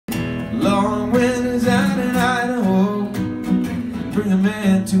Long winters out in Idaho bring a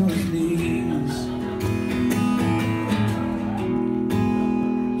man to his knees.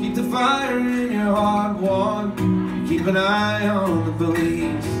 Keep the fire in your heart warm, keep an eye on the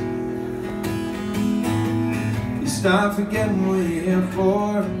police. You start forgetting what you're here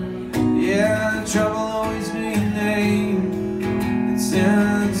for. Yeah, trouble always knew your name. And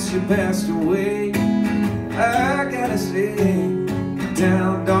since you passed away, I gotta say, the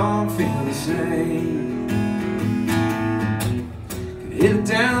town don't feel the same. Hit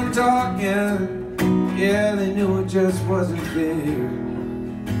down talking, yeah, they knew it just wasn't fair.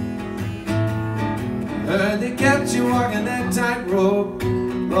 Heard they kept you walking that tightrope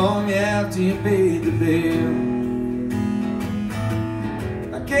long after you paid the bill.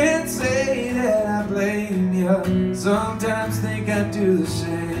 I can't say that I blame you, sometimes think I do the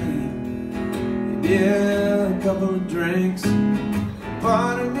same. Yeah, a couple of drinks,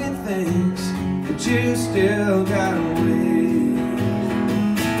 part of me thinks that you still got away.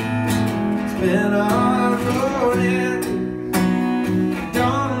 It's been a hard road and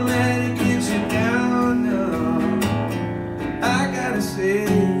don't let it get you down, no. I gotta say,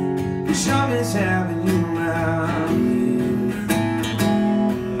 you sure miss having you around here.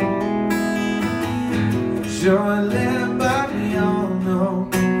 Sure I live but we all know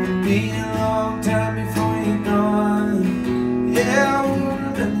being a long time before you're gone. Yeah, I will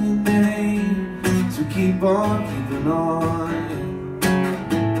remember your name, so keep on keeping on.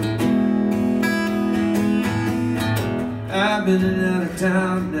 I've been in and out of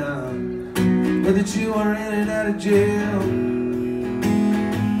town now, whether you are in and out of jail.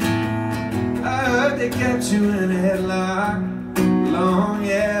 I heard they kept you in a headlock long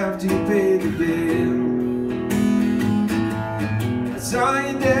after you paid the bill. I saw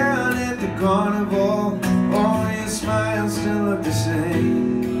you down at the carnival, oh, your smile still looked the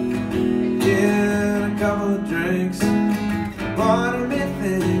same. Yeah, and a couple of drinks, part of me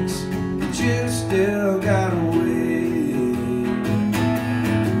thinks that you still got away.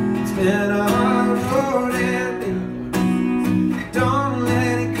 It's been a hard road and don't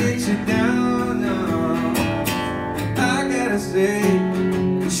let it get you down, no. I gotta say,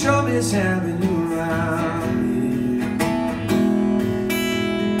 you sure miss having you around.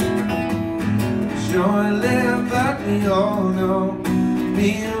 Sure I live but we all know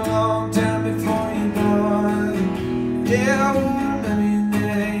being a long time before you're gone. Yeah, I won't remember your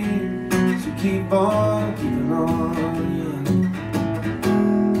name, so keep on keeping on.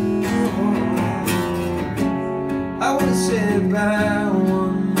 I wanna say goodbye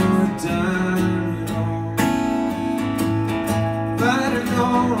one more time, you know. If I'd have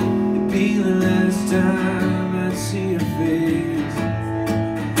known it'd be the last time I'd see your face,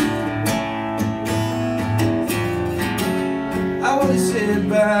 I wanna say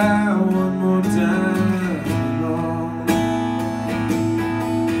goodbye one more time, you know.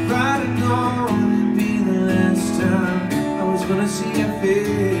 If I'd have known it'd be the last time I was gonna see your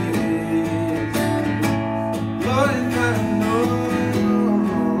face. Lord, if I'd have known,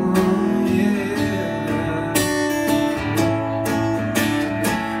 yeah.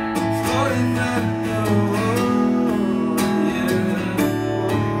 Lord, if I'd have known, yeah.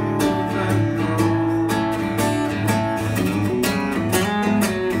 Oh, if I'd have known.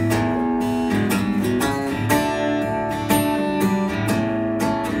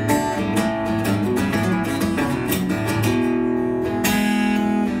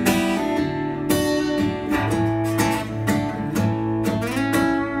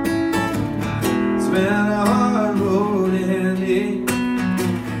 It's been a hard road and it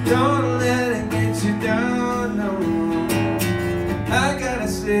don't let it get you down, no. I gotta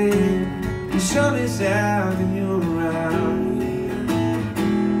say, you sure miss having you around here.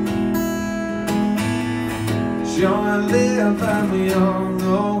 Sure I live by we all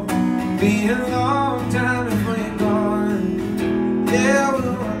know being a long time before you're gone. Yeah,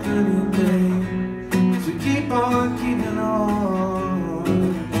 we'll remember your name, so keep on keeping on.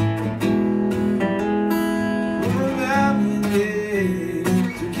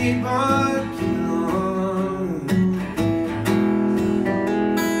 Keep on keeping on.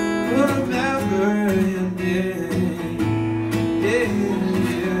 We'll remember your name. Yeah,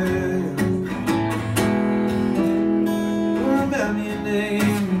 yeah. We'll remember your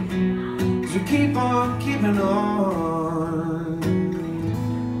name, so keep on keeping on.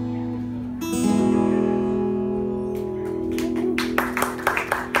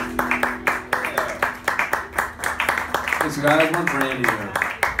 Thanks guys, one for Andy there.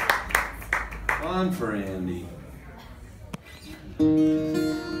 Fun for Andy.